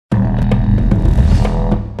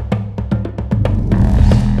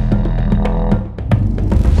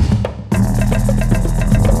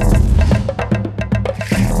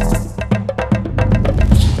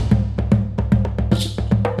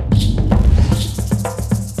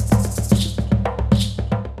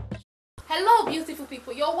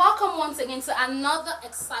once again to another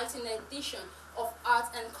exciting edition of Art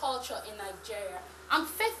and Culture in Nigeria. I'm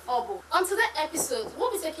Faith Obo. On today's episode,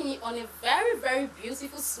 we'll be taking you on a very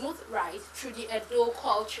beautiful, smooth ride through the Edo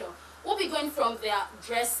culture. We'll be going from their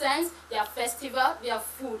dress sense, their festival, their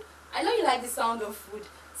food. I know you like the sound of food.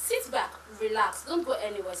 Sit back, relax, don't go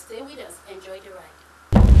anywhere, stay with us, enjoy the ride.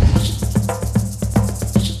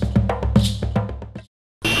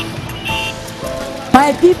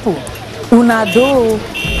 My people, una do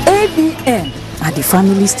ABN at the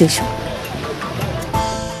family station.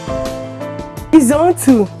 It's on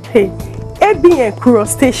to ABN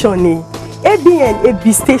cross station ABN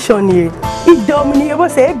AB station It dominate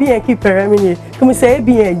what say ABN keep pyramid. Come say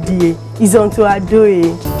ABN D is on to Ado.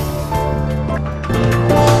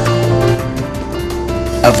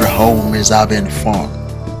 Every home is having fun.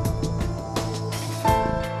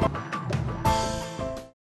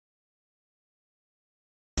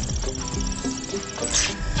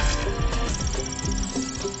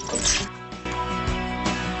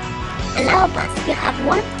 Hello boss, you have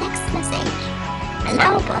one text message.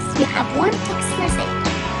 Hello boss, you have one text message.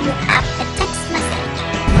 You have a text message.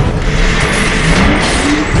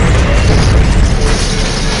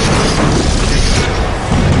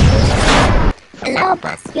 Hello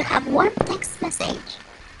boss, you have one text message.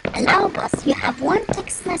 Hello boss, you have one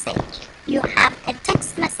text message. You have a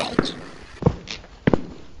text message.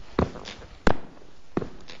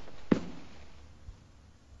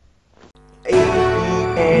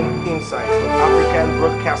 ABN Insights on African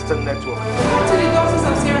Broadcasting Network. To the Daughters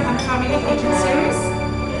of Sarah and Family Agent Series,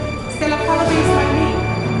 Stella Calabi is my name.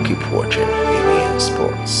 Keep watching ABN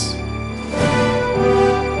Sports.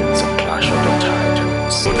 It's a clash of the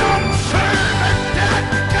titans. You don't serve a dead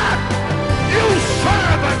God! You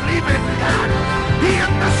serve a living God! He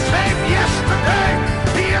is the same yesterday!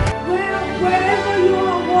 Well, wherever you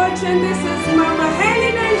are watching, this is Mama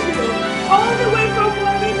Haley Nation, all the way from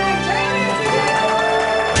Warri, Nigeria.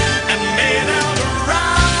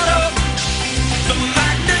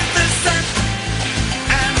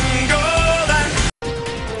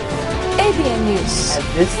 ABN News. At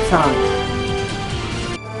this time.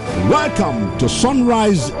 Welcome to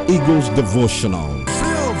Sunrise Eagles Devotional.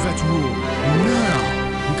 Velvet Room. Now,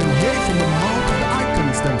 you can hear from the mouth of the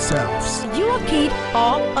icons themselves. Are you a kid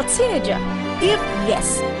or a teenager? If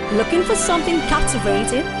yes, looking for something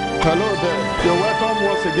captivating? Hello there. You're welcome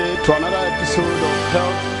once again to another episode of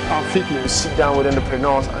Health and Fitness. Sit down with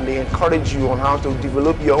entrepreneurs and they encourage you on how to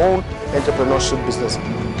develop your own entrepreneurship business.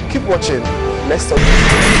 Keep watching. Let's talk.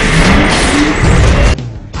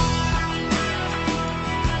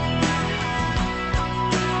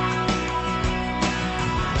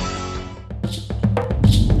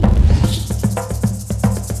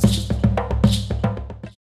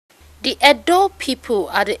 The Edo people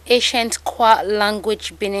are the ancient Kwa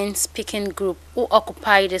language Benin-speaking group who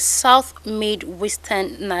occupy the south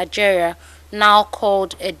mid-western Nigeria, now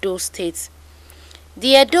called Edo State.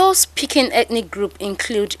 The Edo-speaking ethnic group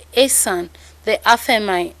include Esan, the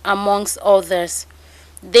Afemai, amongst others.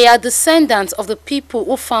 They are descendants of the people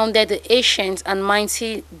who founded the ancient and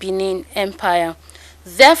mighty Benin Empire.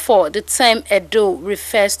 Therefore, the term Edo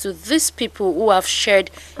refers to these people who have shared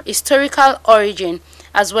historical origin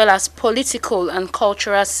as well as political and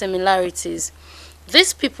cultural similarities.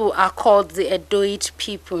 These people are called the Edoid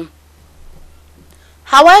people.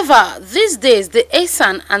 However, these days the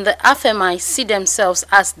Esan and the Afemai see themselves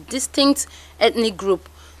as distinct ethnic group,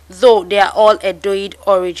 though they are all Edoid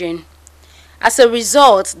origin. As a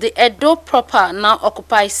result, the Edo proper now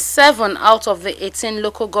occupies 7 out of the 18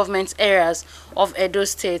 local government areas of Edo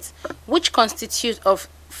State, which constitute of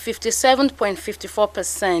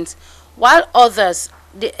 57.54%, while others,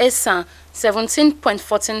 the Esan,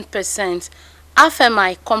 17.14%,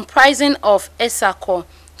 Afemai comprising of Esako,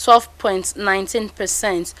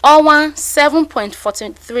 12.19%, Owan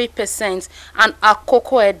 7.43%, and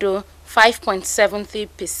Akoko Edo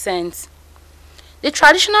 5.73%. The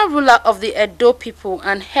traditional ruler of the Edo people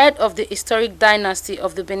and head of the historic dynasty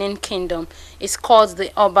of the Benin Kingdom is called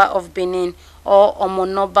the Oba of Benin or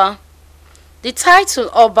Omonoba. The title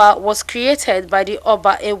Oba was created by the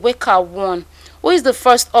Oba Eweka I, who is the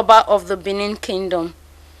first Oba of the Benin Kingdom.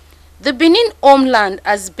 The Benin homeland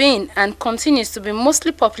has been and continues to be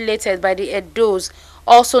mostly populated by the Edos,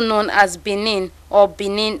 also known as Benin or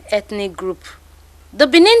Benin ethnic group. The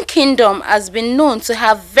Benin Kingdom has been known to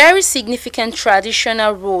have very significant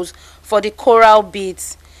traditional roles for the coral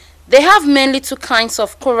beads. They have mainly 2 kinds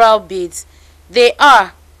of coral beads. They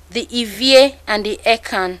are the Ivie and the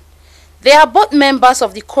Ekan. They are both members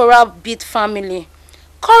of the coral bead family.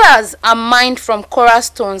 Corals are mined from coral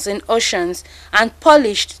stones in oceans and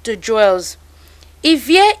polished to jewels.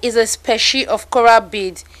 Ivie is a species of coral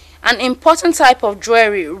bead, an important type of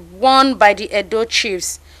jewelry worn by the Edo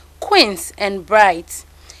chiefs, queens, and brides.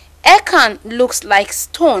 Ekan looks like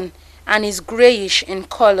stone and is grayish in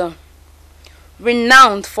color.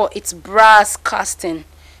 Renowned for its brass casting,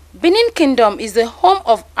 Benin Kingdom is the home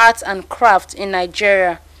of art and craft in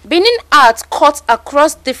Nigeria. Benin art cuts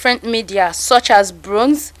across different media such as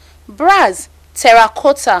bronze, brass,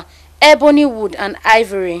 terracotta, ebony wood, and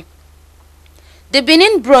ivory. The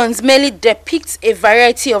Benin bronze mainly depicts a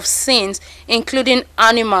variety of scenes including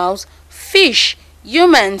animals, fish,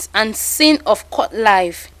 humans, and scene of court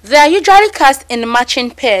life. They are usually cast in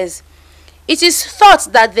matching pairs. It is thought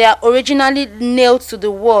that they are originally nailed to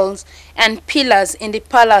the walls and pillars in the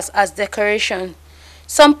palace as decoration,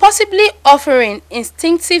 some possibly offering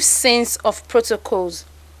instinctive sense of protocols.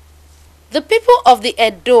 The people of the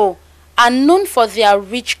Edo are known for their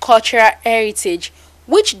rich cultural heritage,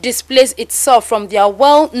 which displays itself from their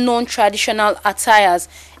well-known traditional attires,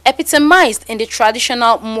 epitomized in the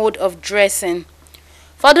traditional mode of dressing.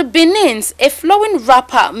 For the Benins, a flowing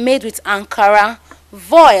wrapper made with Ankara,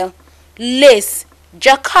 voile, lace,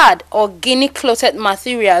 jacquard, or Guinea-clothed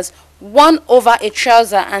materials worn over a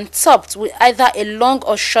trouser and topped with either a long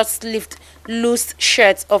or short-sleeved loose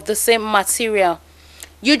shirt of the same material,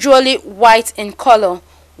 usually white in color,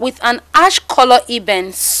 with an ash color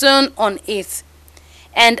eben sewn on it,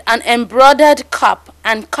 and an embroidered cap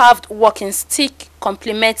and carved walking stick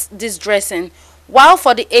complements this dressing, while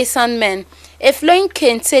for the Asan men, a flowing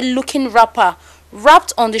kente-looking wrapper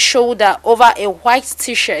wrapped on the shoulder over a white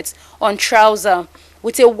t-shirt on trouser,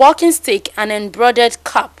 with a walking stick and embroidered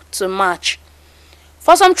cap to match.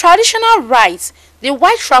 For some traditional rites, the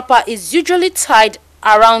white wrapper is usually tied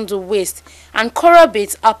around the waist, and coral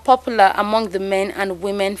beads are popular among the men and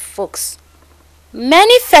women folks.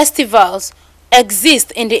 Many festivals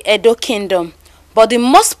exist in the Edo Kingdom, but the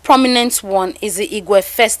most prominent one is the Igwe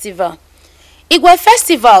Festival. Igwe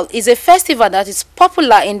Festival is a festival that is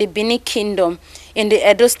popular in the Benin Kingdom in the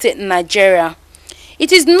Edo State, Nigeria.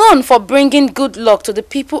 It is known for bringing good luck to the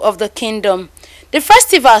people of the kingdom. The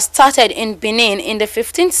festival started in Benin in the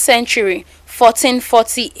 15th century,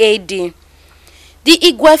 1440 AD. The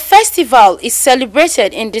Igwe Festival is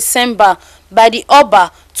celebrated in December by the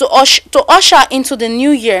Oba to usher into the new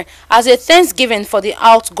year as a thanksgiving for the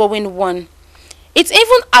outgoing one. It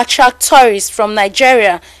even attracts tourists from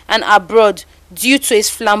Nigeria and abroad due to its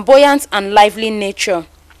flamboyant and lively nature.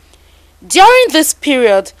 During this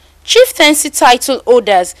period, chieftaincy title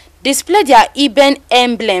holders display their Iben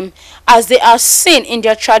emblem as they are seen in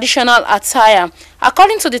their traditional attire,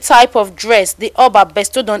 according to the type of dress the Oba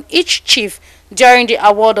bestowed on each chief during the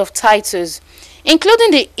award of titles,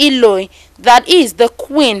 including the Iloi, that is the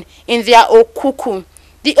queen, in their Okuku.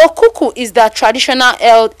 The Okuku is their traditional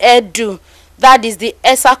Edu, that is the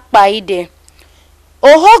Esakpaide.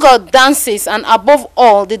 Ohogo dances, and above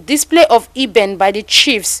all the display of Iben by the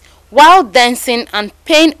chiefs while dancing and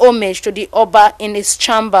paying homage to the Oba in his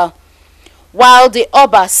chamber, while the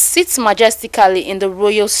Oba sits majestically in the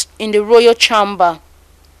royal chamber.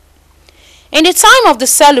 In the time of the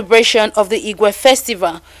celebration of the Igwe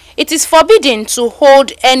Festival, it is forbidden to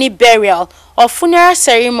hold any burial or funeral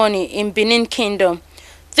ceremony in Benin Kingdom.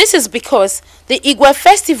 This is because the Igwe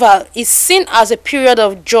Festival is seen as a period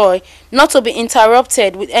of joy, not to be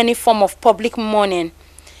interrupted with any form of public mourning.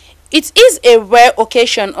 It is a rare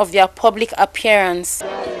occasion of their public appearance.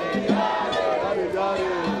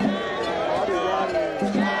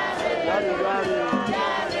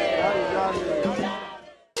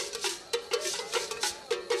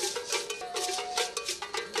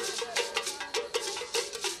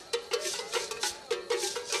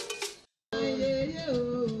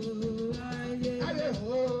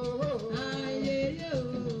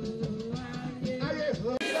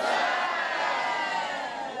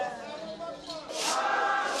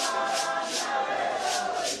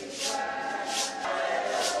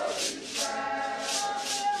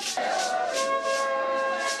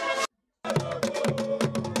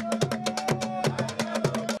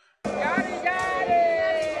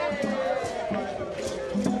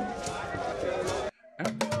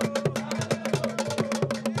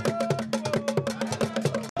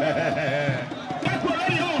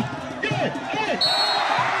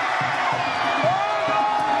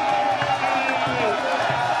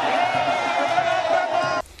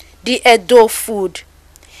 The Edo food.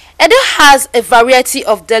 Edo has a variety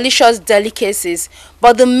of delicious delicacies,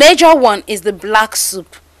 but the major one is the black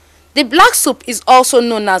soup. The black soup is also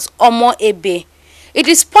known as Omo Ebe. It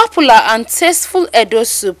is popular and tasteful Edo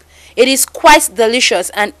soup. It is quite delicious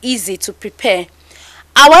and easy to prepare.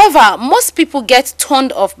 However, most people get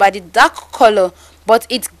turned off by the dark color but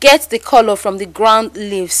it gets the color from the ground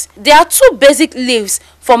leaves. There are two basic leaves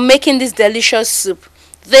for making this delicious soup.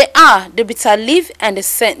 They are the bitter leaf and the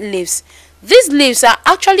scent leaves. These leaves are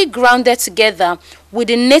actually grounded together with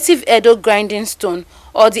the native Edo grinding stone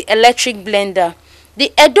or the electric blender.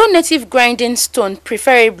 The Edo native grinding stone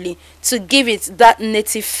preferably to give it that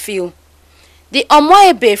native feel. The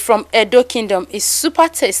omoebe from Edo Kingdom is super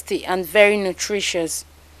tasty and very nutritious.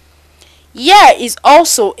 Here is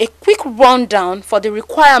also a quick rundown for the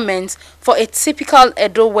requirements for a typical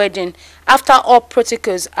Edo wedding after all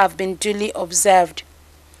protocols have been duly observed.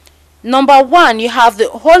 Number 1, you have the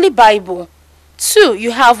Holy Bible. 2,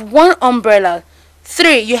 you have 1 umbrella.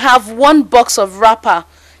 3, you have 1 box of wrapper.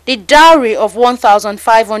 The dowry of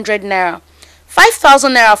 1,500 naira.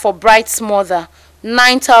 5,000 naira for bride's mother.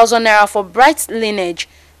 9,000 naira for bride's lineage.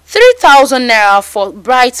 3,000 naira for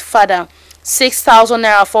bride's father. 6,000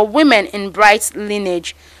 naira for women in bride's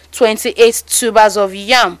lineage. 28 tubers of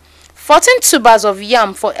yam. 14 tubers of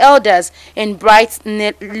yam for elders in bride's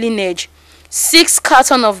lineage. 6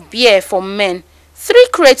 cartons of beer for men. 3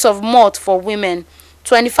 crates of malt for women.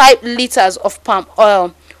 25 liters of palm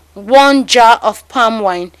oil. 1 jar of palm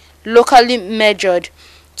wine, locally measured.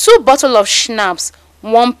 2 bottles of schnapps.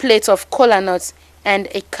 1 plate of kola nuts and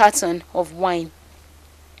a carton of wine.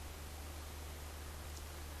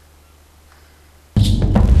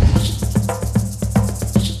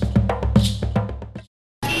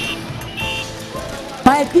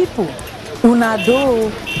 My people,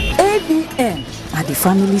 Unado, ABN at the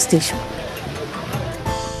family station.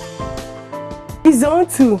 It's on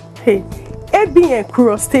to ABN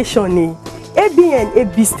cross station ni. ABN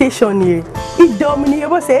AB station ni. It domini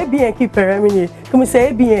ebo say ABN keep peramini. Come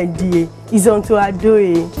say ABN DA. It's on to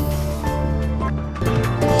Adoe.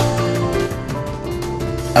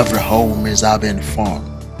 Every home is having fun.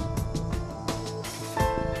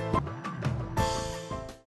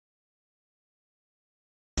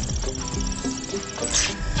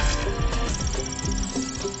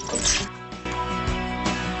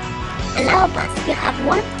 Hello, boss, you have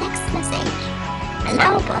 1 text message.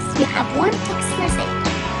 Hello, boss, you have 1 text message.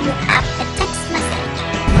 You have a text message.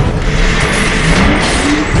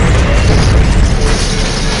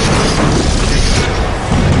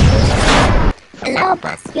 Hello,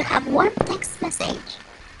 boss, you have 1 text message.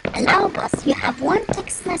 Hello, boss, you have 1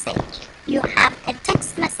 text message. You have a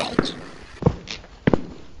text message.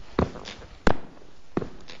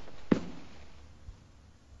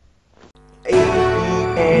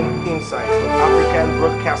 ABN Insights on African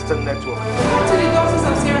Broadcasting Network. To the Daughters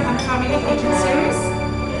of Sarah and Family Agent Series,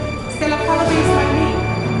 Stella Calabi is my name.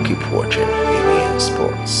 Keep watching ABN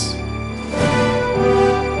Sports.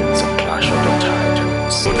 It's a clash of the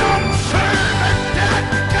titans. You don't serve a dead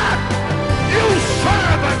God. You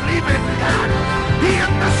serve a living God. He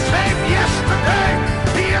is the same yesterday.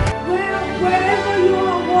 Well, wherever you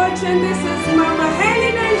are watching, this is Mama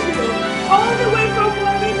Haley Nation, all the way from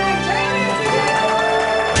Warri, Nigeria.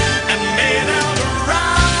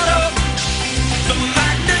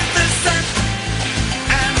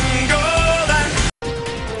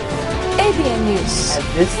 ABN News. At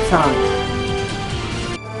this time.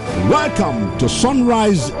 Welcome to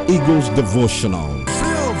Sunrise Eagles Devotional.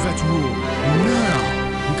 Feel that rule. Now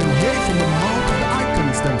you can hear from the mouth of the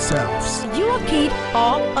icons themselves. Are you a kid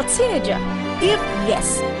or a teenager? If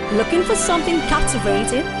yes, looking for something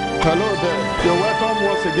captivating? Hello there. You're welcome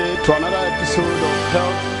once again to another episode of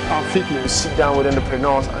Health and Fitness. Sit down with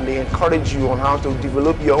entrepreneurs and they encourage you on how to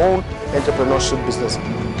develop your own entrepreneurship business.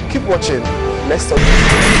 Keep watching. Let's talk.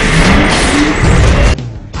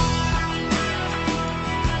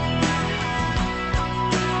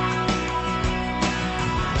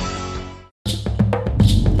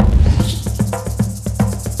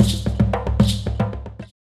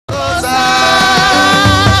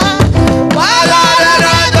 Why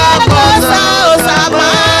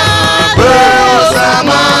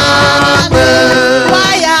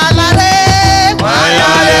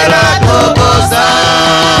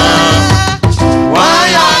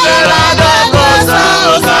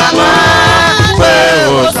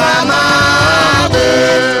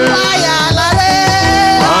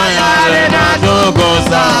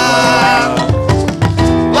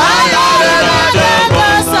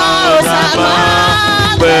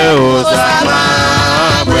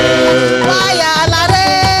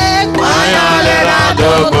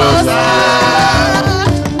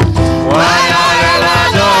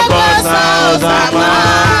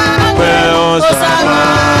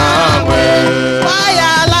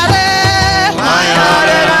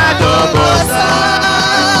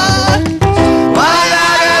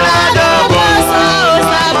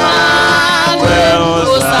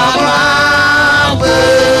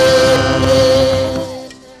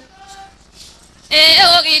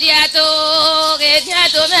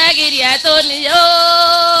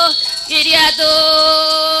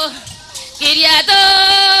Giriato,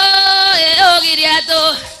 oh Giriato,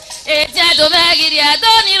 Etiato me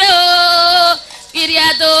Giriato niro,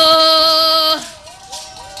 Giriato.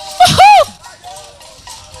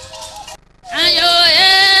 Ayo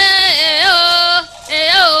oh,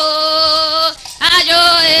 oh, ayo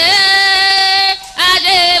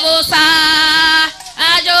ajevosa,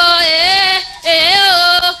 ayo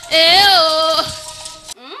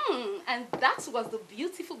oh. And that was the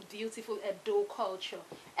beautiful Edo culture.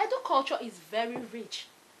 Edo culture is very rich,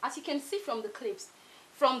 as you can see from the clips,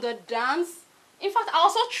 from the dance. In fact, I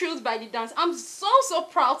was so thrilled by the dance. I'm so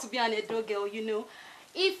proud to be an Edo girl, you know.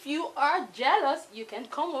 If you are jealous, you can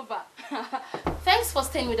come over. Thanks for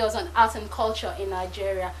staying with us on Art and Culture in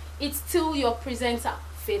Nigeria. It's still your presenter,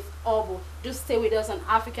 Faith Obo. Do stay with us on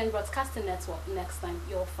African Broadcasting Network next time,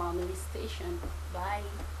 your family station. Bye.